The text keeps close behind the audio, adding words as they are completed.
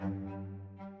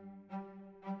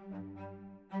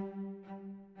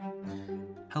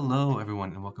Hello,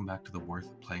 everyone, and welcome back to the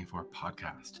Worth Playing For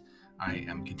podcast. I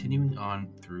am continuing on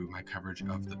through my coverage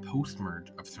of the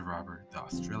post-merge of Survivor, the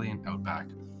Australian Outback.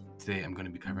 Today, I'm going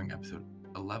to be covering episode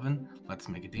 11, Let's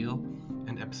Make a Deal,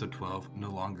 and episode 12, No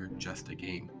Longer Just a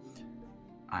Game.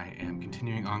 I am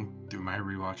continuing on through my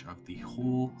rewatch of the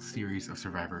whole series of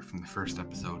Survivor from the first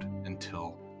episode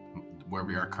until where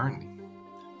we are currently.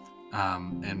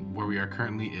 And where we are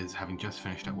currently is having just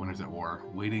finished at Winners at War,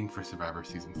 waiting for Survivor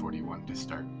Season 41 to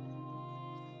start.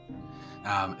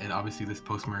 And obviously this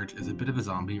post-merge is a bit of a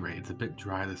zombie, right? It's a bit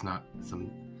dry. There's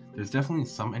definitely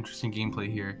some interesting gameplay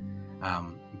here,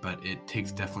 but it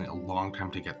takes definitely a long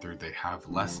time to get through. They have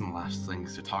less and less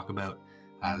things to talk about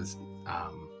as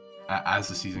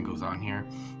the season goes on here.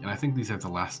 And I think these are the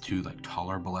last two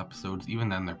tolerable episodes. Even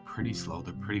then, they're pretty slow.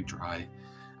 They're pretty dry.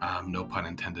 No pun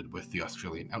intended with the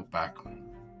Australian Outback.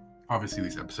 Obviously,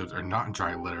 these episodes are not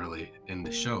dry literally in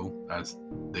the show, as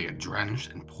they get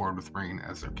drenched and poured with rain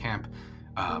as their camp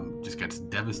just gets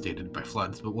devastated by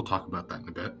floods, but we'll talk about that in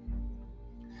a bit.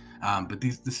 But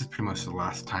this is pretty much the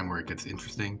last time where it gets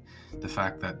interesting. The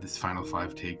fact that this final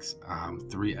five takes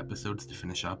 3 episodes to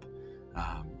finish up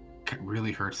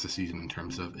really hurts the season in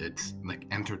terms of its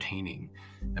entertaining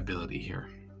ability here.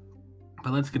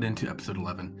 But let's get into episode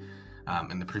 11.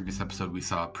 In the previous episode, we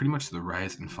saw pretty much the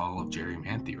rise and fall of Jerri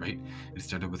Manthey, right? It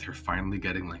started with her finally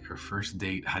getting her first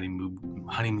date,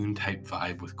 honeymoon type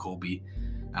vibe with Colby.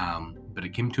 But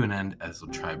it came to an end as the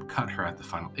tribe cut her at the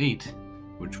final 8,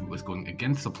 which was going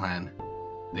against the plan.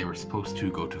 They were supposed to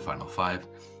go to final 5.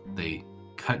 They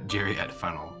cut Jerri at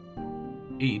final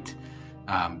 8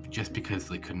 just because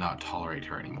they could not tolerate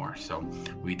her anymore. So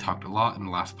we talked a lot in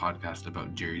the last podcast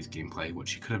about Jerri's gameplay, what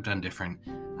she could have done different,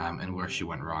 and where she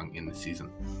went wrong in the season.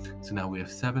 So now we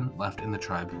have 7 left in the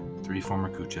tribe, 3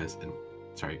 former Kuchas and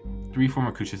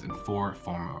 4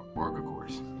 former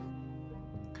Orgakors.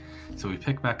 So we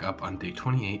pick back up on day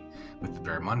 28 with the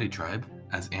Barramundi tribe,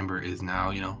 as Amber is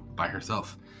now, by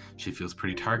herself. She feels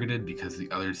pretty targeted because the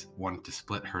others wanted to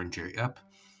split her and Jerri up,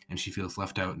 and she feels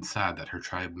left out and sad that her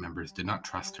tribe members did not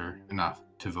trust her enough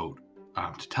to vote,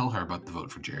 to tell her about the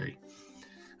vote for Jerri.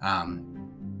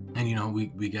 And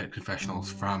we get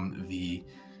confessionals from the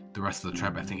rest of the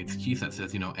tribe. I think it's Keith that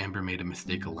says, Amber made a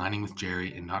mistake aligning with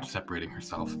Jerri and not separating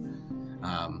herself.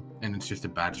 And it's just a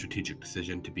bad strategic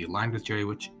decision to be aligned with Jerri,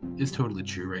 which is totally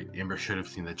true, right? Amber should have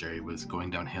seen that Jerri was going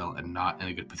downhill and not in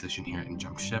a good position here and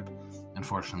jumped ship.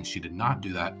 Unfortunately, she did not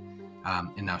do that.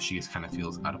 And now she just kind of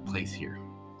feels out of place here.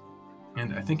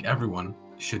 And I think everyone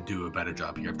should do a better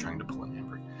job here of trying to pull in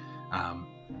Amber.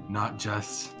 Not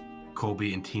just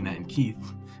Colby and Tina and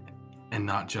Keith, and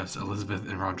not just Elizabeth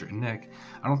and Roger and Nick.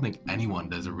 I don't think anyone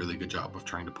does a really good job of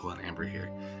trying to pull in Amber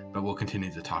here, but we'll continue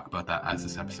to talk about that as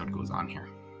this episode goes on here.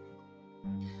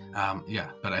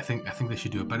 But I think they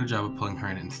should do a better job of pulling her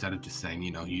in instead of just saying,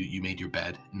 you made your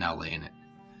bed, now lay in it.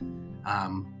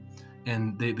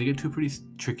 And they get to a pretty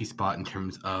tricky spot in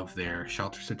terms of their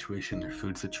shelter situation, their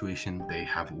food situation. They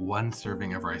have 1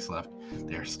 serving of rice left.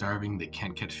 They are starving. They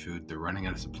can't catch food. They're running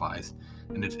out of supplies.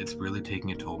 And it's really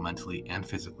taking a toll mentally and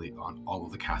physically on all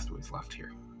of the castaways left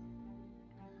here.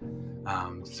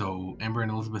 So Amber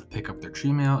and Elizabeth pick up their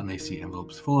tree mail and they see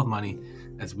envelopes full of money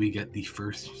as we get the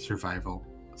first Survivor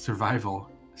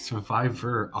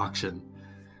auction.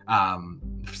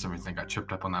 For some reason I got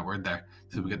tripped up on that word there.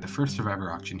 So we get the first Survivor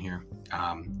auction here,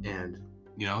 and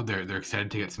they're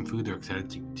excited to get some food. They're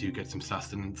excited to get some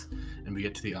sustenance, and we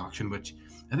get to the auction, which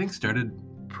I think started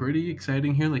pretty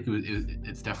exciting here.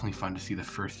 It's definitely fun to see the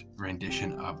first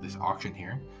rendition of this auction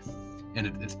here, and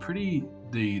it's pretty.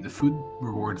 The food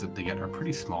rewards that they get are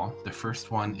pretty small. The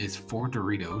first one is 4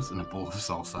 Doritos and a bowl of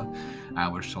salsa,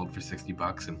 which sold for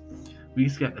 $60, and we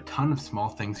just get a ton of small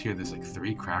things here. There's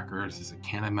 3 crackers, there's a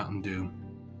can of Mountain Dew.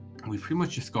 We pretty much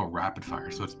just go rapid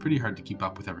fire, so it's pretty hard to keep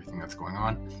up with everything that's going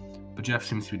on. But Jeff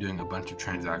seems to be doing a bunch of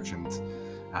transactions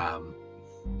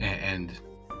and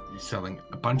selling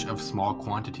a bunch of small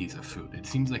quantities of food. It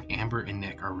seems like Amber and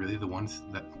Nick are really the ones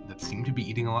that seem to be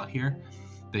eating a lot here.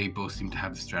 They both seem to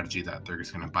have the strategy that they're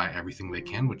just going to buy everything they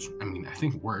can, which, I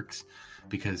think works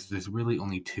because there's really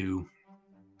only 2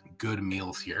 good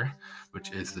meals here,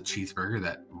 which is the cheeseburger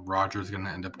that Roger's going to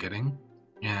end up getting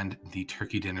and the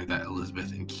turkey dinner that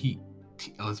Elizabeth and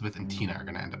Tina are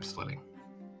going to end up splitting.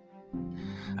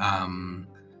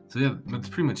 So yeah, that's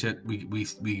pretty much it.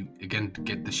 We again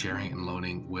get the sharing and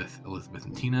loaning with Elizabeth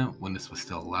and Tina when this was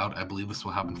still allowed. I believe this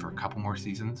will happen for a couple more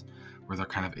seasons where they're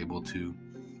kind of able to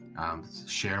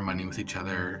share money with each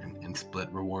other and split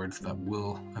rewards that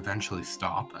will eventually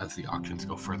stop as the auctions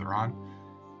go further on.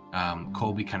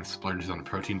 Colby kind of splurges on a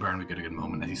protein bar, and we get a good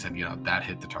moment as he said, that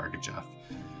hit the target, Jeff.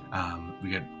 We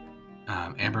get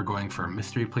Amber going for a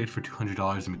mystery plate for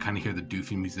 $200, and we kind of hear the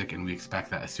doofy music, and we expect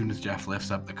that as soon as Jeff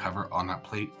lifts up the cover on that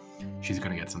plate, she's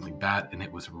going to get something bad, and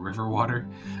it was river water.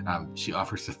 She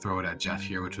offers to throw it at Jeff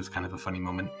here, which was kind of a funny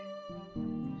moment.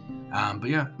 But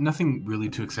yeah, nothing really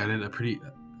too excited. A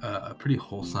pretty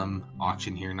wholesome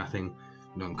auction here. Nothing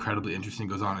incredibly interesting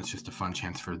goes on. It's just a fun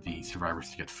chance for the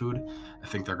survivors to get food. I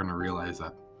think they're going to realize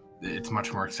that it's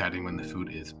much more exciting when the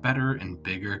food is better and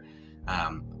bigger.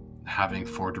 Having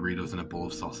 4 Doritos and a bowl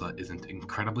of salsa isn't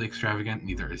incredibly extravagant.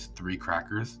 Neither is 3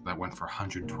 crackers that went for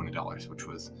 $120, which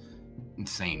was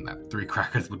insane that 3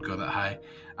 crackers would go that high.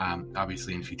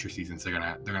 Obviously, in future seasons, they're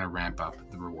gonna ramp up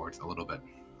the rewards a little bit.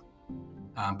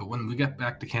 But when we get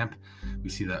back to camp, we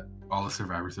see that all the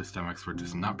survivors' stomachs were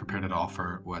just not prepared at all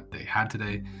for what they had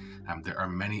today. There are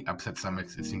many upset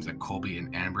stomachs. It seems like Colby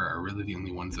and Amber are really the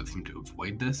only ones that seem to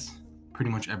avoid this. Pretty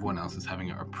much everyone else is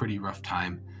having a pretty rough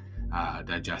time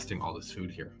digesting all this food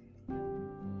here.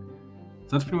 So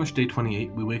that's pretty much day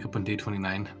 28. We wake up on day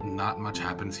 29. Not much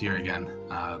happens here again.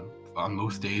 On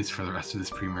most days for the rest of this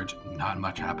pre-merge, not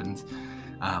much happens.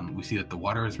 We see that the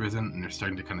water has risen and they're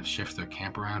starting to kind of shift their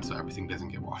camp around so everything doesn't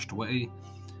get washed away.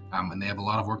 And they have a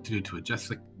lot of work to do to adjust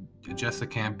the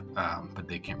camp, but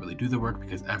they can't really do the work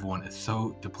because everyone is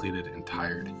so depleted and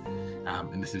tired.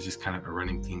 And this is just kind of a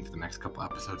running theme for the next couple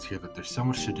episodes here, that there's so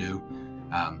much to do.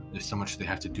 There's so much they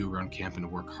have to do around camp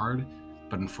and work hard,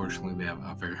 but unfortunately they have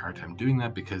a very hard time doing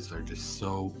that because they're just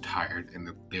so tired and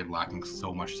they're lacking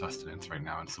so much sustenance right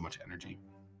now and so much energy.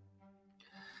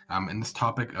 And this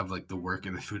topic of like the work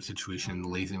and the food situation and the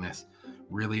laziness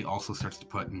really also starts to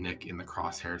put Nick in the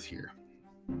crosshairs here.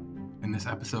 In this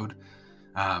episode,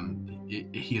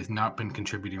 he has not been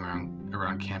contributing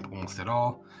around camp almost at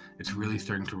all. It's really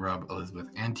starting to rub Elizabeth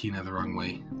and Tina the wrong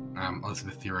way.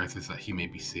 Elizabeth theorizes that he may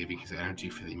be saving his energy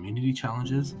for the immunity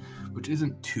challenges, which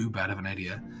isn't too bad of an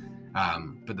idea.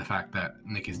 But the fact that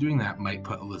Nick is doing that might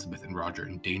put Elizabeth and Roger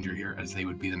in danger here, as they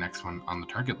would be the next one on the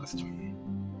target list.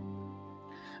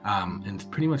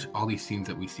 And pretty much all these scenes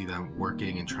that we see them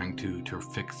working and trying to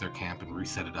fix their camp and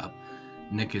reset it up,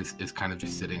 Nick is kind of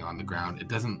just sitting on the ground. It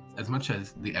doesn't, as much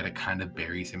as the edit kind of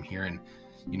buries him here. And,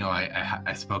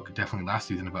 I spoke definitely last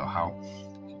season about how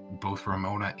both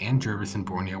Ramona and Jervis and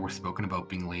Borneo were spoken about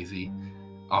being lazy.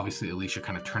 Obviously, Alicia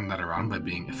kind of turned that around by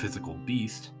being a physical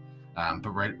beast. But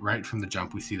right from the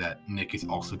jump, we see that Nick is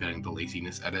also getting the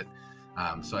laziness edit.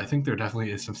 So I think there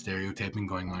definitely is some stereotyping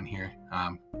going on here.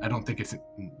 I don't think it's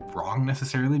wrong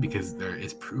necessarily because there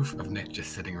is proof of Nick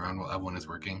just sitting around while everyone is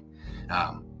working.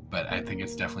 But I think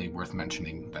it's definitely worth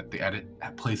mentioning that the edit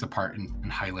plays a part in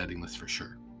highlighting this for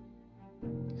sure.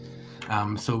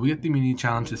 So we get the immunity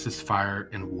challenge. This is fire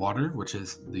and water, which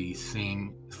is the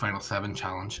same Final 7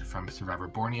 challenge from Survivor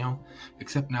Borneo,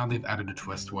 except now they've added a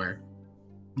twist where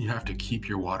you have to keep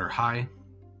your water high.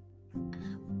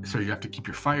 So you have to keep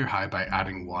your fire high by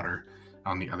adding water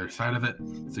on the other side of it.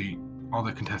 So all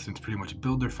the contestants pretty much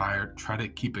build their fire, try to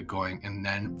keep it going, and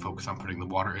then focus on putting the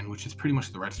water in, which is pretty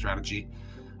much the right strategy.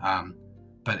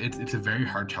 But it's a very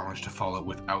hard challenge to follow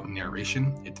without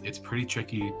narration. It's pretty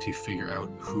tricky to figure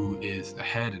out who is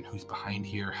ahead and who's behind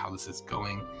here, how this is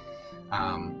going.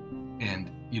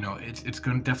 And it's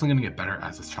definitely going to get better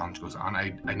as this challenge goes on.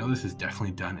 I know this is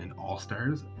definitely done in All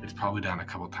Stars. It's probably done a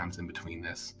couple times in between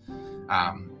this.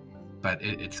 But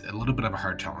it's a little bit of a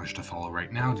hard challenge to follow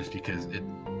right now just because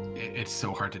it's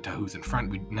so hard to tell who's in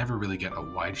front. We never really get a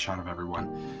wide shot of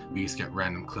everyone. We just get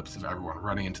random clips of everyone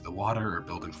running into the water or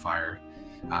building fire.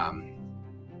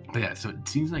 But yeah, so it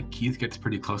seems like Keith gets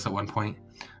pretty close at one point,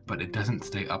 but it doesn't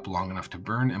stay up long enough to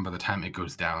burn, and by the time it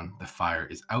goes down, the fire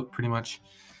is out pretty much.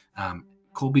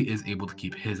 Colby is able to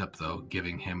keep his up though,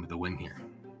 giving him the win here.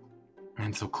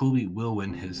 And so Colby will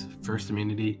win his first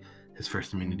immunity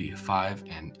of 5,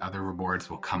 and other rewards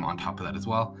will come on top of that as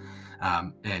well.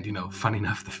 And funny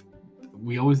enough,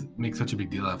 we always make such a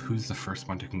big deal of who's the first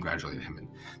one to congratulate him, and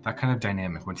that kind of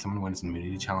dynamic when someone wins an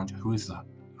immunity challenge,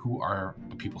 who are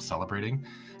the people celebrating,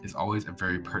 is always a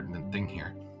very pertinent thing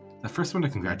here. The first one to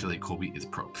congratulate Colby is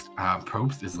Probst.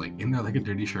 Probst is like in there like a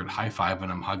dirty shirt,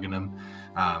 high-fiving him, hugging him.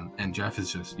 And Jeff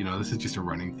is just, this is just a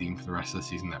running theme for the rest of the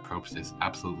season that Probst is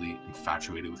absolutely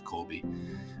infatuated with Colby.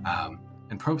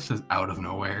 And Probst is out of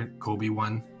nowhere. Colby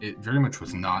won. It very much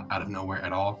was not out of nowhere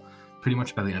at all. Pretty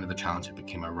much by the end of the challenge, it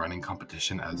became a running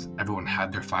competition as everyone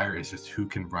had their fire. It's just who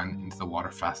can run into the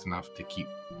water fast enough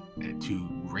to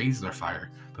raise their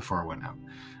fire before it went out.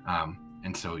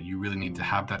 And so you really need to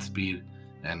have that speed.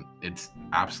 And it's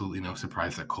absolutely no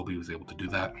surprise that Colby was able to do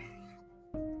that.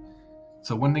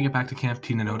 So when they get back to camp,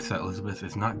 Tina notes that Elizabeth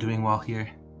is not doing well here.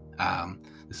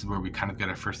 This is where we kind of get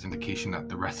our first indication that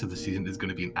the rest of the season is going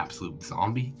to be an absolute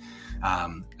zombie.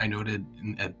 I noted,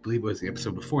 I believe it was the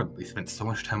episode before, that they spent so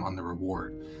much time on the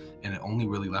reward, and it only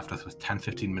really left us with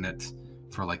 10-15 minutes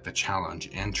for like the challenge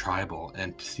and tribal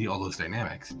and to see all those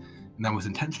dynamics. And that was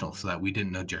intentional so that we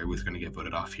didn't know Jerry was going to get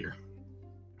voted off here.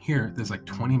 Here, there's like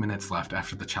 20 minutes left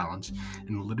after the challenge,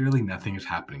 and literally nothing is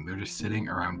happening. They're just sitting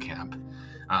around camp,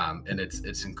 and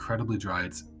it's incredibly dry.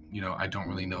 It's, I don't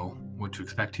really know what to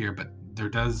expect here, but there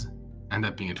does end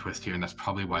up being a twist here, and that's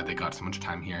probably why they got so much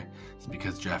time here. It's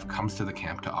because Jeff comes to the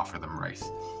camp to offer them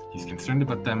rice. He's concerned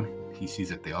about them. He sees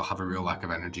that they all have a real lack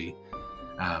of energy,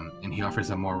 and he offers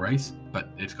them more rice, but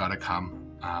it's got to come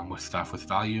with stuff with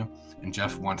value. And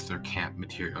Jeff wants their camp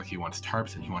material. He wants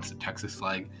tarps, and he wants the Texas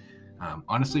flag.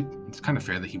 Honestly, it's kind of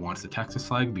fair that he wants the Texas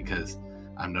flag because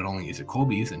not only is it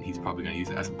Colby's, and he's probably going to use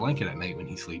it as a blanket at night when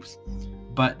he sleeps,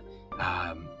 but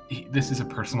this is a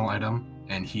personal item,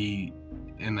 and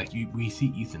we see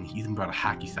Ethan brought a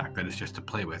hacky sack that is just to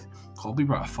play with. Colby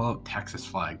brought a full-out Texas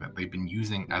flag that they've been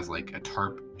using as like a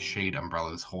tarp shade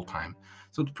umbrella this whole time.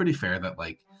 So it's pretty fair that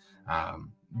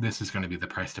this is going to be the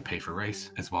price to pay for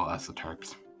rice as well as the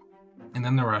tarps. And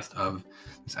then the rest of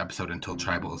this episode until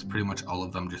tribal is pretty much all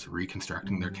of them just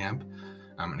reconstructing their camp.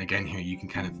 And again, here you can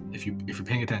kind of, if you're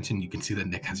paying attention, you can see that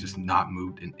Nick has just not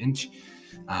moved an inch.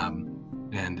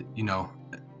 And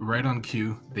right on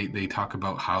cue, they talk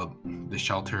about how the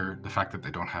shelter, the fact that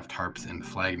they don't have tarps and the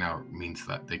flag now means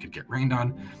that they could get rained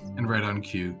on. And right on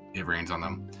cue, it rains on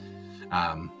them.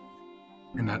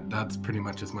 And that's pretty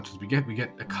much as we get. We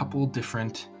get a couple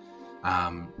different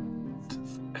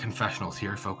confessionals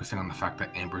here focusing on the fact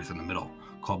that Amber is in the middle.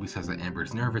 Colby says that Amber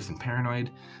is nervous and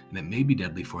paranoid, and it may be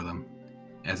deadly for them,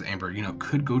 as Amber,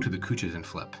 could go to the Cooches and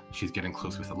flip. She's getting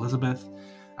close with Elizabeth.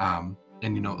 And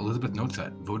Elizabeth notes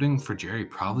that voting for Jerry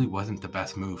probably wasn't the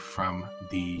best move from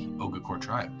the Ogakor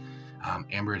tribe.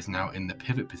 Amber is now in the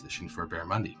pivot position for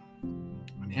Barramundi.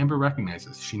 And Amber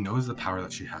recognizes, she knows the power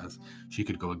that she has. She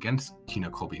could go against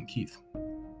Tina, Colby, and Keith.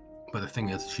 But the thing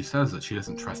is, she says that she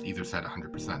doesn't trust either side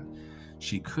 100%.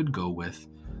 She could go with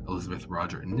Elizabeth,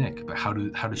 Roger, and Nick, but how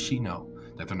does she know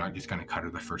that they're not just going to cut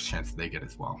her the first chance they get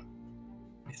as well?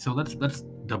 So let's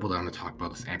double down and talk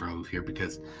about this Amber move here,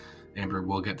 because Amber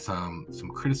will get some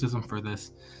criticism for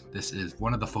this. This is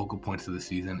one of the focal points of the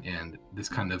season, and this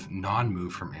kind of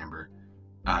non-move from Amber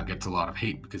gets a lot of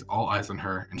hate because all eyes on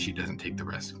her and she doesn't take the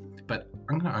risk. But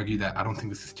I'm going to argue that I don't think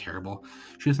this is terrible.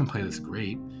 She doesn't play this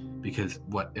great, because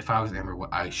if I was Amber, what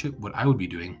I would be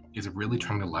doing is really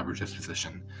trying to leverage this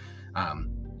position.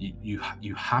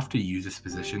 You have to use this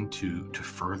position to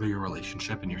further your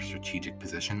relationship and your strategic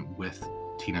position with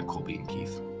Tina, Colby, and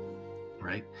Keith.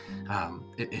 Right?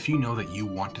 If you know that you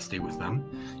want to stay with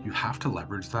them, you have to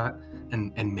leverage that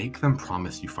and make them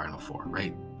promise you Final Four,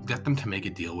 right? Get them to make a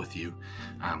deal with you.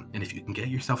 And if you can get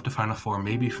yourself to Final Four,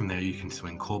 maybe from there you can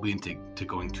swing Colby into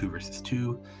going 2 versus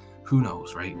 2. Who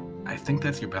knows, right? I think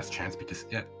that's your best chance, because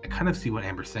I kind of see what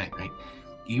Amber's saying, right?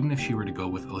 Even if she were to go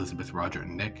with Elizabeth, Roger,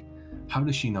 and Nick, how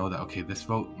does she know that, okay, this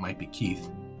vote might be Keith?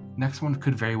 Next one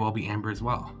could very well be Amber as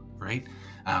well, right?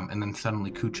 And then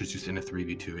suddenly Cooch is just in a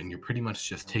 3v2, and you're pretty much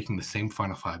just taking the same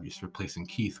Final Five, just replacing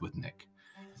Keith with Nick,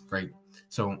 right?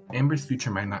 So Amber's future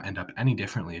might not end up any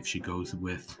differently if she goes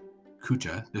with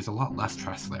Kucha. There's a lot less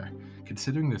trust there.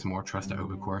 Considering there's more trust at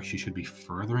Ogakor, she should be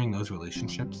furthering those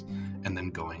relationships and then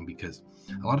going, because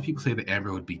a lot of people say that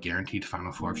Amber would be guaranteed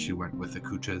Final Four if she went with the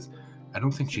Kuchas. I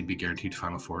don't think she'd be guaranteed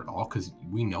Final Four at all, because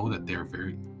we know that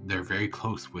they're very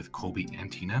close with Colby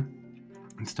and Tina.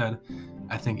 Instead,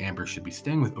 I think Amber should be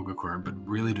staying with Ogakor, but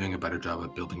really doing a better job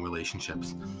of building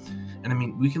relationships. And I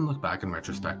mean, we can look back in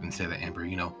retrospect and say that Amber,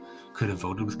 could have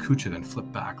voted with Kucha, then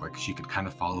flipped back. Like, she could kind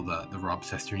of follow the Rob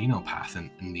Cesternino path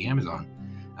in the Amazon.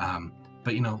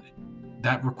 But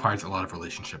that requires a lot of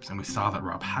relationships, and we saw that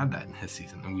Rob had that in his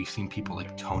season, and we've seen people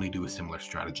like Tony do a similar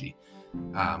strategy.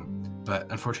 But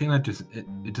unfortunately,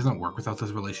 it doesn't work without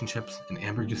those relationships, and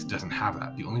Amber just doesn't have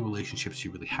that. The only relationships she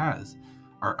really has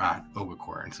are at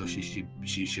Ogakor, and so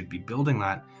she should be building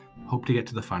that, hope to get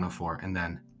to the Final Four, and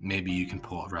then maybe you can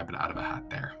pull a rabbit out of a hat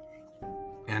there.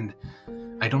 And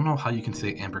I don't know how you can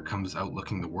say Amber comes out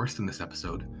looking the worst in this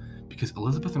episode, because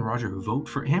Elizabeth and Roger vote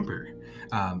for Amber.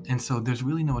 And so there's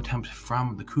really no attempt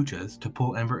from the Kuchas to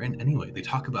pull Amber in anyway. They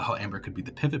talk about how Amber could be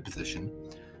the pivot position,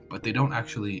 but they don't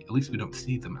actually, at least we don't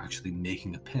see them actually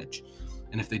making a pitch.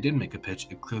 And if they did make a pitch,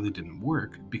 it clearly didn't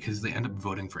work, because they end up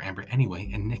voting for Amber anyway,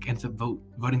 and Nick ends up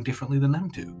voting differently than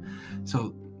them two.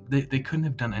 So they couldn't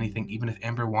have done anything even if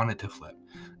Amber wanted to flip.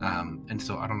 And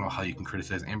so I don't know how you can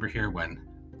criticize Amber here when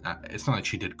it's not like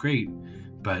she did great,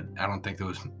 but I don't think there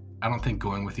was I don't think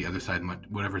going with the other side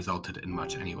would have resulted in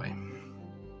much anyway.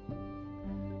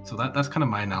 So that's kind of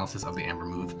my analysis of the Amber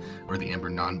move, or the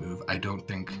Amber non-move. I don't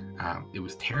think it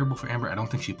was terrible for Amber. I don't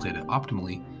think she played it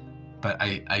optimally, but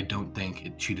I don't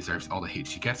think she deserves all the hate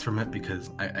she gets from it,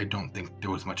 because I don't think there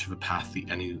was much of a path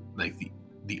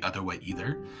the other way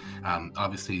either.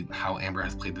 Obviously, how Amber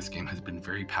has played this game has been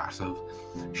very passive.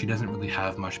 She doesn't really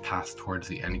have much path towards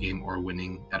the end game or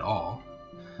winning at all,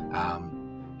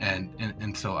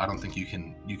 and so I don't think you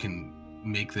can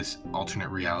make this alternate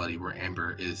reality where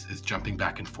Amber is jumping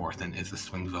back and forth and is the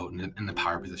swing vote in the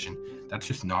power position. That's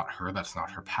just not her. That's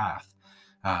not her path.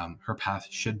 Her path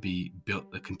should be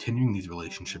built continuing these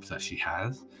relationships that she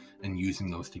has and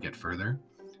using those to get further.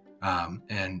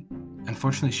 And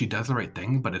unfortunately, she does the right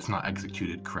thing, but it's not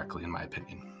executed correctly, in my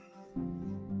opinion.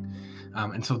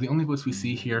 And so the only votes we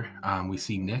see here, we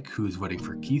see Nick, who's voting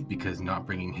for Keith because not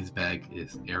bringing his bag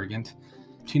is arrogant.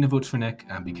 Tina votes for Nick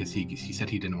because he said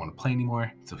he didn't want to play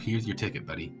anymore. So here's your ticket,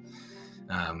 buddy.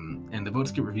 And the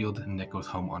votes get revealed, and Nick goes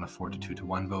home on a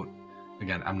 4-2-1 vote.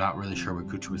 Again, I'm not really sure what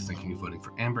Kucha was thinking of voting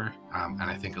for Amber. And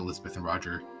I think Elizabeth and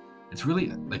Roger, it's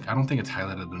really, I don't think it's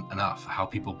highlighted enough how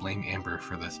people blame Amber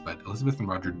for this, but Elizabeth and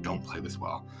Roger don't play this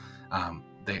well.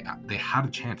 They had a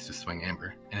chance to swing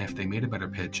Amber, and if they made a better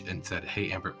pitch and said,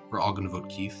 hey, Amber, we're all going to vote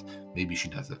Keith, maybe she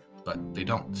does it. But they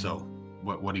don't, so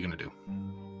what are you going to do?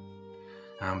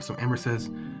 So Amber says,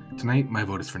 tonight my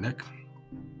vote is for Nick.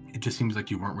 It just seems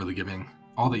like you weren't really giving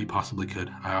all that you possibly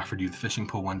could. I offered you the fishing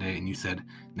pole one day and you said,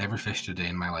 never fished a day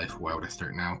in my life, why would I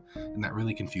start now? And that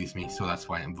really confused me, so that's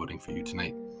why I'm voting for you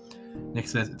tonight. Nick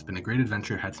says, it's been a great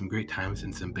adventure, had some great times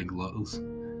and some big lows.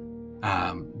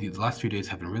 The last few days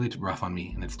have been really rough on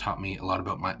me, and it's taught me a lot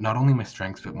about not only my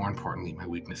strengths, but more importantly, my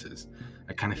weaknesses.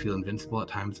 I kind of feel invincible at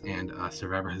times, and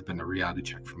Survivor has been a reality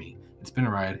check for me. It's been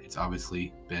a ride. It's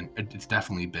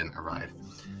definitely been a ride.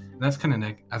 And that's kind of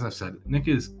Nick. As I've said, Nick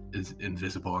is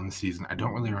invisible in the season. I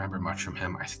don't really remember much from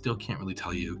him. I still can't really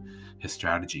tell you his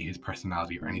strategy, his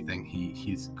personality, or anything.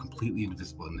 He's completely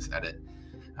invisible in this edit.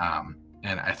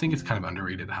 And I think it's kind of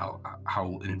underrated how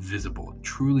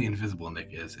truly invisible Nick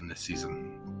is in this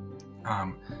season.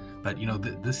 But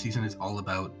this season is all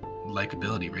about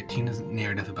likability, right? Tina's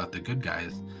narrative about the good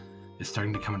guys is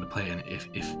starting to come into play, and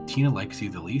if Tina likes you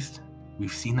the least,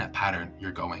 we've seen that pattern.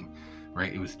 You're going,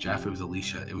 right? It was Jeff, it was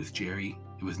Alicia, it was Jerry,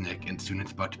 it was Nick, and soon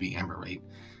it's about to be Amber, right?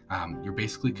 You're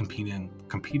basically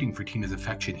competing for Tina's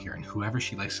affection here, and whoever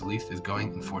she likes the least is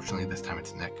going. Unfortunately, this time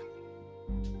it's Nick.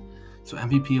 So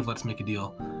MVP of Let's Make a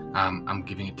Deal, I'm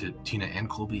giving it to Tina and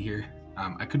Colby here.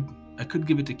 I could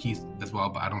give it to Keith as well,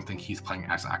 but I don't think he's playing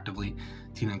as actively.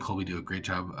 Tina and Colby do a great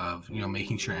job of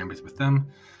making sure Amber's with them,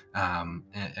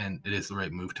 and it is the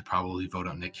right move to probably vote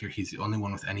on Nick here. He's the only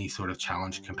one with any sort of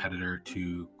challenge competitor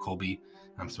to Colby,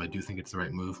 so I do think it's the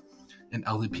right move. And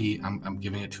LVP, I'm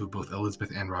giving it to both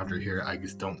Elizabeth and Roger here. I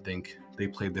just don't think they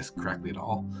played this correctly at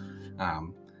all.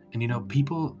 And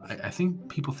I think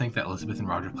people think that Elizabeth and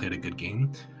Roger played a good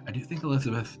game. I do think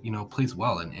Elizabeth, plays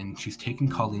well, and she's taking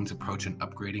Colleen's approach and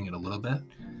upgrading it a little bit.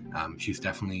 She's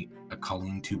definitely a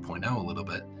Colleen 2.0 a little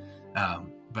bit.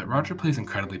 But Roger plays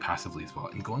incredibly passively as well.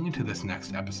 And going into this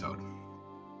next episode,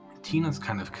 Tina's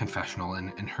kind of confessional,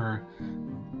 and her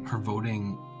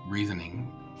voting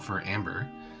reasoning for Amber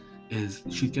is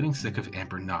she's getting sick of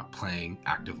Amber not playing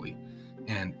actively.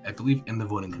 And I believe in the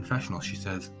voting confessional, she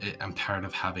says, I'm tired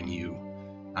of having you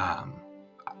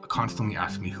constantly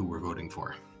ask me who we're voting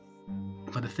for.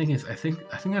 But the thing is, I think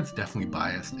that's definitely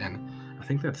biased. And I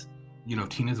think that's,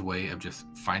 Tina's way of just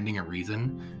finding a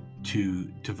reason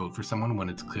to vote for someone when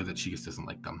it's clear that she just doesn't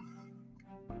like them.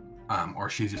 Or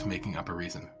she's just making up a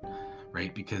reason,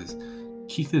 right? Because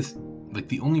Keith is,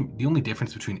 the only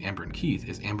difference between Amber and Keith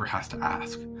is Amber has to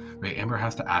ask, right? Amber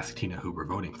has to ask Tina who we're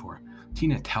voting for.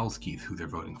 Tina tells Keith who they're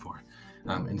voting for.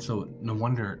 And so no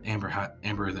wonder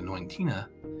Amber is annoying Tina,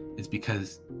 is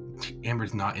because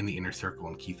Amber's not in the inner circle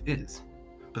and Keith is.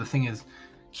 But the thing is,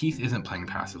 Keith isn't playing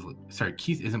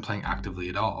actively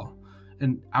at all.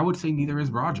 And I would say neither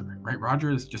is Roger, right? Roger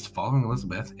is just following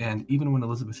Elizabeth, and even when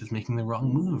Elizabeth is making the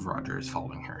wrong move, Roger is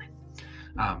following her.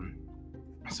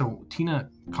 So Tina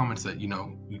comments that,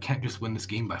 you can't just win this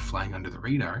game by flying under the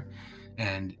radar.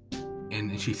 And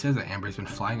she says that Amber's been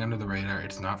flying under the radar.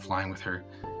 It's not flying with her.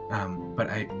 But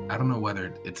I don't know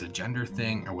whether it's a gender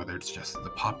thing or whether it's just the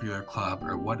popular club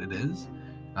or what it is.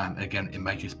 Again, it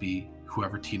might just be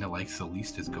whoever Tina likes the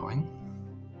least is going.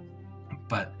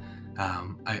 But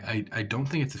I don't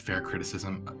think it's a fair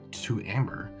criticism to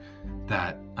Amber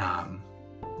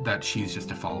that she's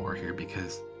just a follower here,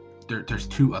 because there's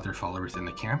two other followers in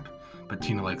the camp, but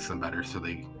Tina likes them better, so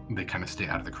they kind of stay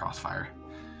out of the crossfire.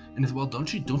 And as well,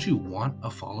 don't you want a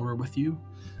follower with you?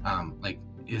 Like,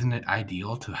 isn't it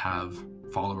ideal to have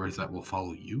followers that will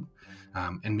follow you?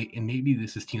 And maybe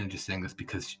this is Tina just saying this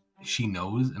because she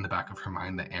knows in the back of her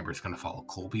mind that Amber's going to follow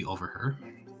Colby over her.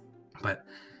 But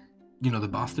the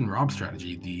Boston Rob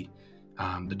strategy,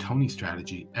 the Tony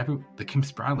strategy, the Kim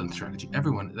Spradlin strategy,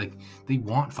 everyone, like, they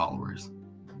want followers.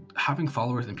 Having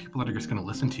followers and people that are just going to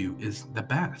listen to you is the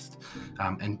best.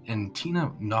 And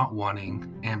Tina not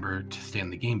wanting Amber to stay in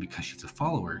the game because she's a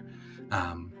follower.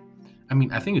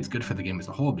 I think it's good for the game as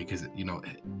a whole because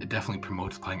it definitely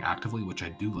promotes playing actively, which I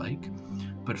do like.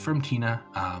 But from Tina,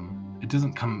 it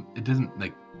doesn't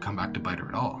come back to bite her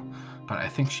at all. But I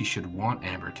think she should want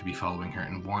Amber to be following her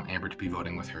and want Amber to be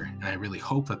voting with her. And I really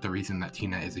hope that the reason that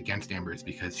Tina is against Amber is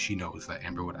because she knows that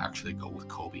Amber would actually go with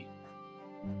Colby.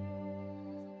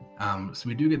 So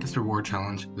we do get this reward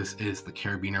challenge. This is the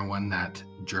Carabiner one that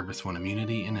Jervis won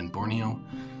immunity in Borneo.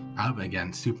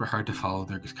 Again, super hard to follow.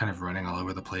 They're just kind of running all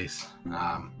over the place.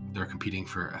 They're competing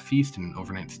for a feast and an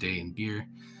overnight stay and beer.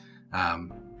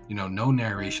 No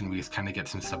narration. We just kind of get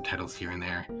some subtitles here and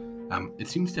there. It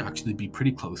seems to actually be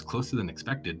pretty closer than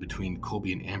expected between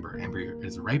Colby and Amber. Amber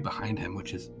is right behind him,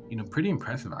 which is pretty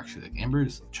impressive actually. Like,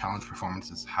 Amber's challenge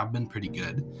performances have been pretty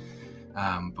good.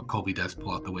 But Colby does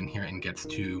pull out the win here and gets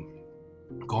to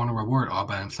go on a reward all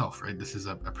by himself, right? This is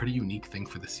a pretty unique thing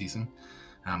for this season.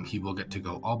 He will get to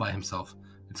go all by himself.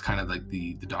 It's kind of like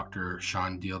the Dr.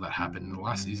 Sean deal that happened in the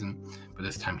last season, but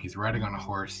this time he's riding on a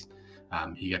horse.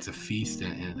 He gets a feast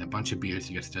and a bunch of beers.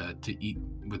 He gets to eat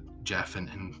with Jeff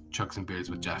and chug some beers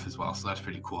with Jeff as well, so that's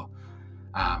pretty cool.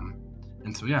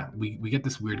 And so yeah, we get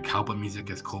this weird cowboy music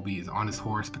as Colby is on his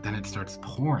horse, but then it starts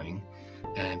pouring.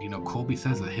 And Colby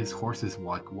says that his horse is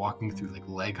walking through like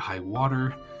leg-high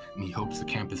water, and he hopes the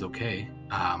camp is okay.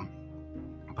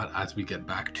 But as we get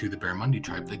back to the Barramundi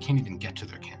tribe, they can't even get to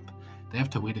their camp. They have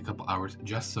to wait a couple hours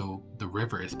just so the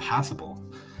river is passable.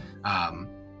 And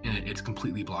it's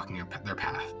completely blocking their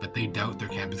path. But they doubt their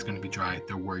camp is going to be dry.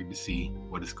 They're worried to see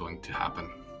what is going to happen.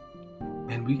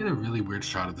 And we get a really weird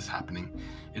shot of this happening.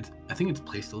 I think it's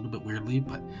placed a little bit weirdly,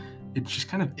 but it's just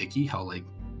kind of icky how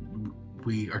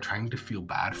we are trying to feel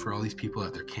bad for all these people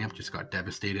that their camp just got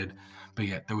devastated, but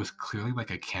yet there was clearly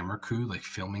like a camera crew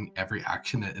filming every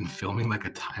action and filming like a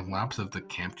time lapse of the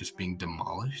camp just being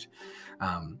demolished.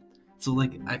 So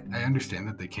I understand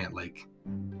that they can't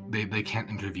they can't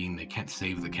intervene, they can't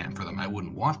save the camp for them. I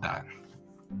wouldn't want that,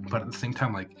 but at the same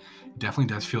time, it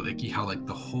definitely does feel icky how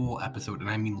the whole episode, and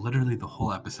I mean literally the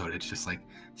whole episode, it's just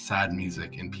sad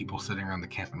music and people sitting around the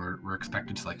camp, and we're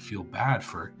expected to feel bad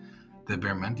for the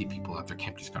Barramundi people that their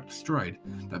camp just got destroyed.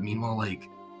 But meanwhile,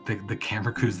 the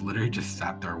camera crews literally just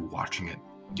sat there watching it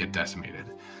get decimated.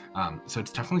 So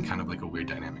it's definitely kind of a weird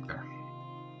dynamic there.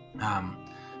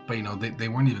 But they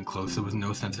weren't even close. There was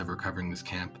no sense of recovering this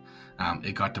camp.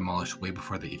 It got demolished way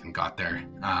before they even got there.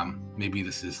 Maybe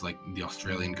this is the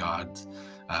Australian gods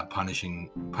punishing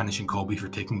Colby for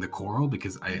taking the coral,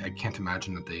 because I can't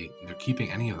imagine that they're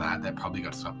keeping any of that. That probably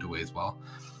got swept away as well.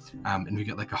 And we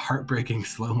get a heartbreaking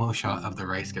slow-mo shot of the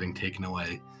rice getting taken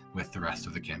away with the rest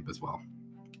of the camp as well.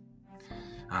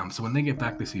 So when they get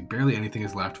back, they see barely anything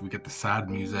is left. We get the sad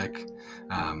music.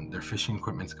 Their fishing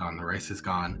equipment's gone. The rice is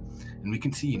gone. And we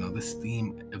can see, this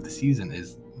theme of the season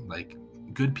is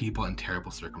good people in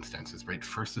terrible circumstances, right?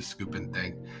 First, the Scoopin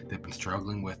thing. They've been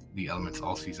struggling with the elements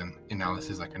all season. And now this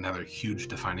is another huge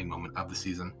defining moment of the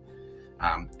season.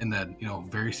 And then,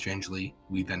 very strangely,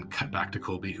 we then cut back to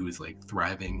Colby, who is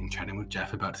thriving and chatting with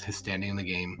Jeff about his standing in the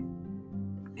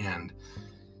game. And,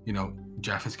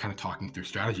 Jeff is kind of talking through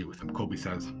strategy with him. Colby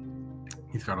says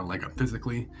he's got a leg up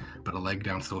physically, but a leg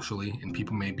down socially, and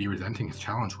people may be resenting his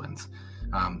challenge wins.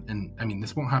 And I mean,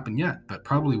 this won't happen yet, but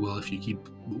probably will if you keep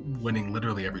winning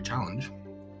literally every challenge.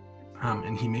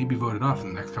 And he may be voted off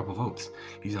in the next couple votes.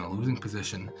 He's in a losing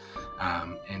position.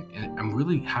 And I'm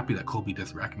really happy that Colby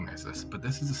does recognize this, but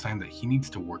this is a sign that he needs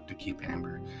to work to keep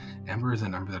Amber. Amber is a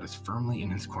number that is firmly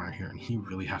in his corner here, and he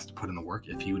really has to put in the work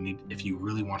if he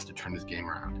really wants to turn his game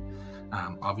around.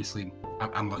 Obviously,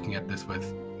 I'm looking at this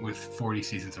with 40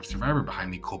 seasons of Survivor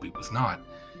behind me. Colby was not.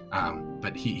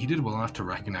 But he did well enough to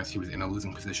recognize he was in a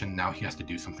losing position. Now he has to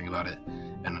do something about it.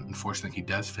 And unfortunately, he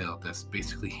does fail at this,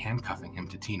 basically handcuffing him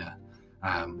to Tina.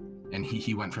 And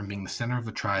he went from being the center of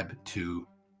the tribe to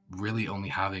really only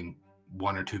having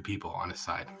one or two people on his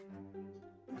side.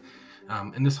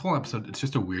 In this whole episode, it's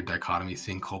just a weird dichotomy,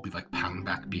 seeing Colby pound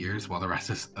back beers while the rest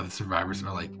of the survivors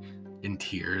are in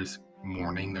tears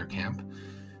mourning their camp.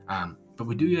 But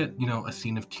we do get, a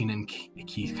scene of Tina and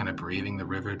Keith kind of braving the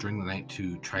river during the night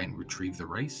to try and retrieve the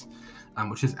rice,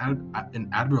 which is an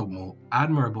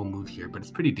admirable move here, but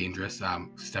it's pretty dangerous,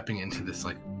 stepping into this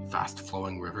like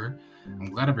fast-flowing river.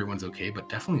 I'm glad everyone's okay, but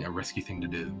definitely a risky thing to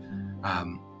do.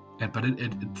 But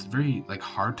it's very like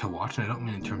hard to watch, and I don't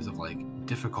mean in terms of like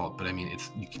difficult, but I mean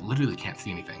you literally can't see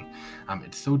anything.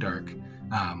 It's so dark,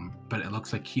 but it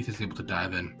looks like Keith is able to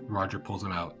dive in. Roger pulls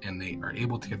him out, and they are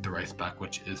able to get the rice back,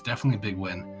 which is definitely a big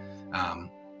win. And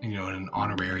an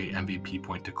honorary MVP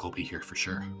point to Colby here for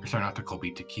sure. Or sorry, not to Colby,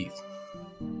 to Keith.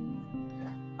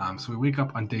 So we wake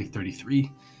up on day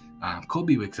 33.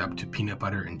 Colby wakes up to peanut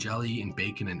butter and jelly and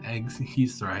bacon and eggs.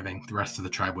 He's thriving. The rest of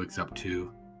the tribe wakes up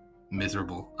to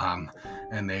miserable,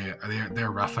 and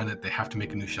they're rough on it. They have to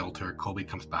make a new shelter. Colby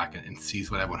comes back and sees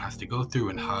what everyone has to go through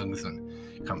and hugs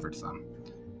and comforts them.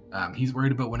 He's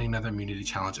worried about winning another immunity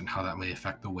challenge and how that may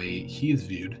affect the way he is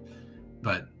viewed,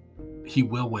 but he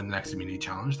will win the next immunity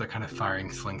challenge. They're kind of firing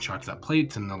slingshots at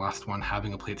plates, and the last one,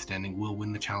 having a plate standing, will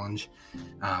win the challenge.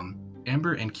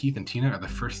 Amber and Keith and Tina are the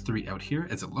first three out here,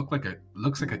 as it looks like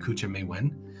Akucha may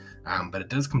win, but it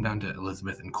does come down to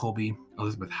Elizabeth and Colby.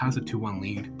 Elizabeth has a 2-1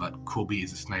 lead, but Colby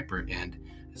is a sniper and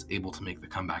is able to make the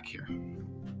comeback here.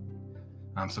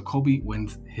 So Colby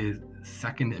wins his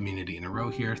second immunity in a row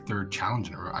here, third challenge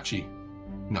in a row.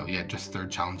 Just third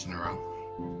challenge in a row.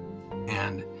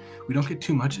 And we don't get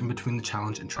too much in between the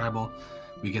challenge and tribal.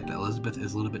 We get that Elizabeth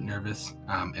is a little bit nervous,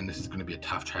 and this is going to be a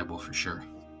tough tribal for sure.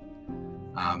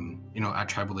 At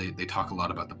tribal, they talk a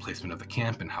lot about the placement of the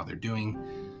camp and how they're doing.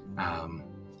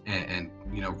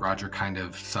 Roger kind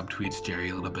of subtweets Jerry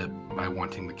a little bit by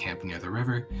wanting the camp near the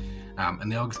river.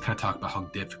 And they all just kind of talk about how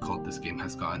difficult this game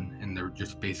has gotten, and they're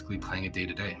just basically playing it day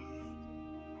to day.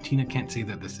 Tina can't say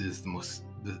that this is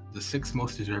the 6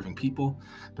 most deserving people,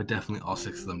 but definitely all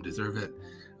 6 of them deserve it.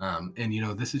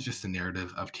 This is just the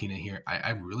narrative of Tina here.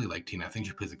 I really like Tina. I think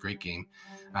she plays a great game.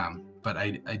 But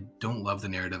I don't love the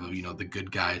narrative of, the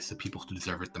good guys, the people who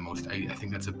deserve it the most. I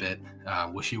think that's a bit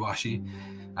wishy-washy.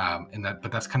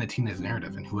 But that's kind of Tina's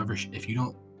narrative. And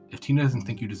if Tina doesn't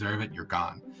think you deserve it, you're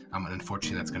gone. And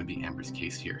unfortunately, that's going to be Amber's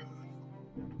case here.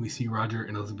 We see Roger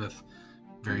and Elizabeth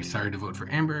very sorry to vote for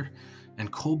Amber, and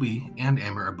Colby and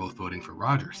Amber are both voting for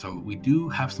Roger. So we do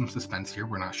have some suspense here.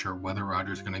 We're not sure whether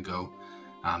Roger's going to go,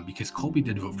 because Colby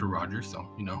did vote for Roger. So,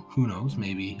 who knows?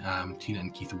 Maybe Tina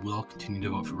and Keith will continue to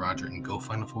vote for Roger and go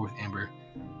Final Four with Amber.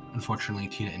 Unfortunately,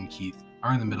 Tina and Keith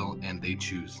are in the middle, and they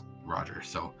choose Roger.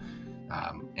 So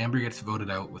Amber gets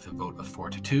voted out with a vote of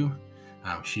 4-2.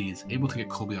 She's able to get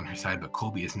Colby on her side, but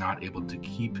Colby is not able to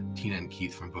keep Tina and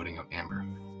Keith from voting out Amber.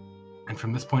 And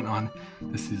from this point on,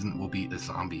 the season will be a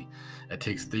zombie. It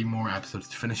takes 3 more episodes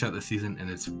to finish out the season, and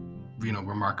it's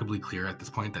remarkably clear at this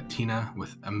point that Tina,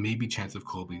 with a maybe chance of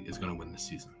Colby, is going to win this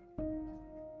season.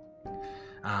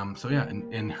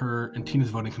 In Tina's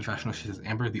voting confessional, she says,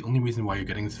 Amber, the only reason why you're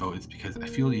getting this vote is because I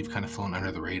feel you've kind of flown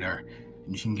under the radar,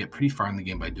 and you can get pretty far in the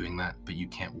game by doing that, but you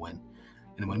can't win.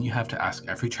 And when you have to ask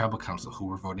every tribal council who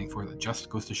we're voting for, that just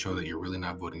goes to show that you're really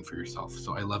not voting for yourself.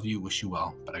 So I love you, wish you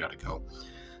well, but I gotta go.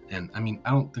 And I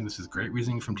don't think this is great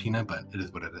reasoning from Tina, but it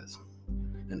is what it is.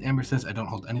 And Amber says, I don't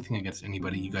hold anything against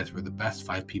anybody. You guys were the best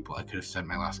 5 people I could have spent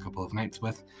my last couple of nights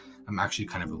with. I'm actually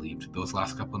kind of relieved. Those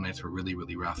last couple of nights were really,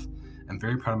 really rough. I'm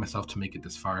very proud of myself to make it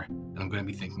this far, and I'm going to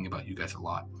be thinking about you guys a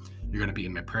lot. You're going to be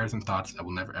in my prayers and thoughts. I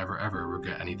will never, ever, ever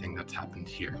regret anything that's happened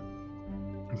here.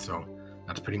 And so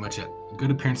that's pretty much it. Good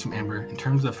appearance from Amber. In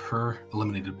terms of her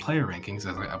eliminated player rankings,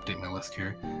 as I update my list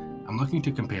here, I'm looking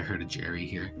to compare her to Jerry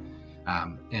here.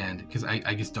 And because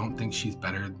I just don't think she's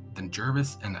better than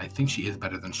Jervis, and I think she is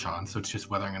better than Sean, so it's just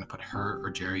whether I'm going to put her or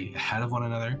Jerry ahead of one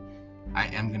another. I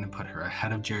am going to put her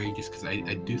ahead of Jerry just because I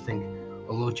do think,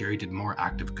 although Jerry did more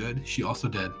active good, she also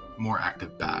did more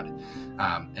active bad,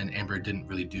 and Amber didn't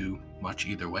really do much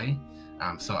either way.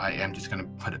 So I am just going to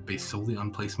put it based solely on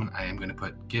placement. I am going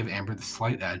to give Amber the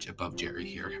slight edge above Jerry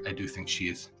here. I do think she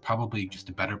is probably just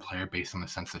a better player based on the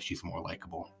sense that she's more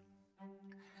likable.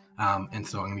 And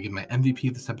so I'm going to give my MVP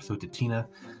of this episode to Tina.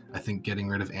 I think getting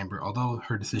rid of Amber, although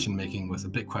her decision-making was a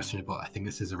bit questionable, I think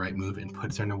this is the right move and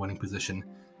puts her in a winning position.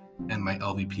 And my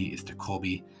LVP is to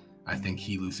Colby. I think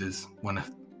he loses, one of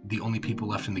the only people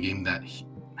left in the game that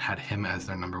had him as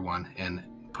their number 1, and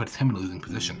puts him in a losing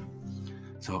position.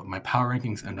 So my power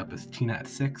rankings end up as Tina at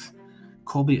 6,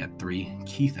 Colby at 3,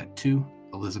 Keith at 2,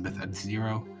 Elizabeth at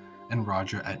 0, and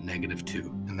Roger at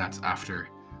 -2. And that's after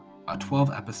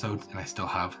 12 episodes, and I still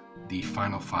have the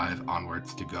final 5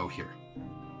 onwards to go here.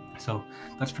 So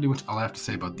that's pretty much all I have to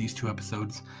say about these 2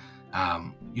 episodes.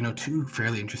 2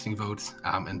 fairly interesting votes,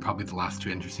 and probably the last 2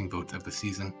 interesting votes of the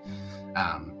season.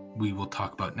 we will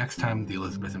talk about next time the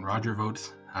Elizabeth and Roger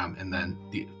votes, and then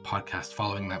the podcast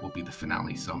following that will be the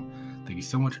finale. So thank you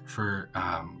so much for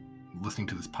listening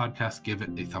to this podcast. Give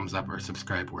it a thumbs up or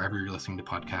subscribe wherever you're listening to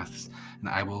podcasts, and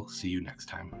I will see you next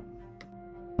time.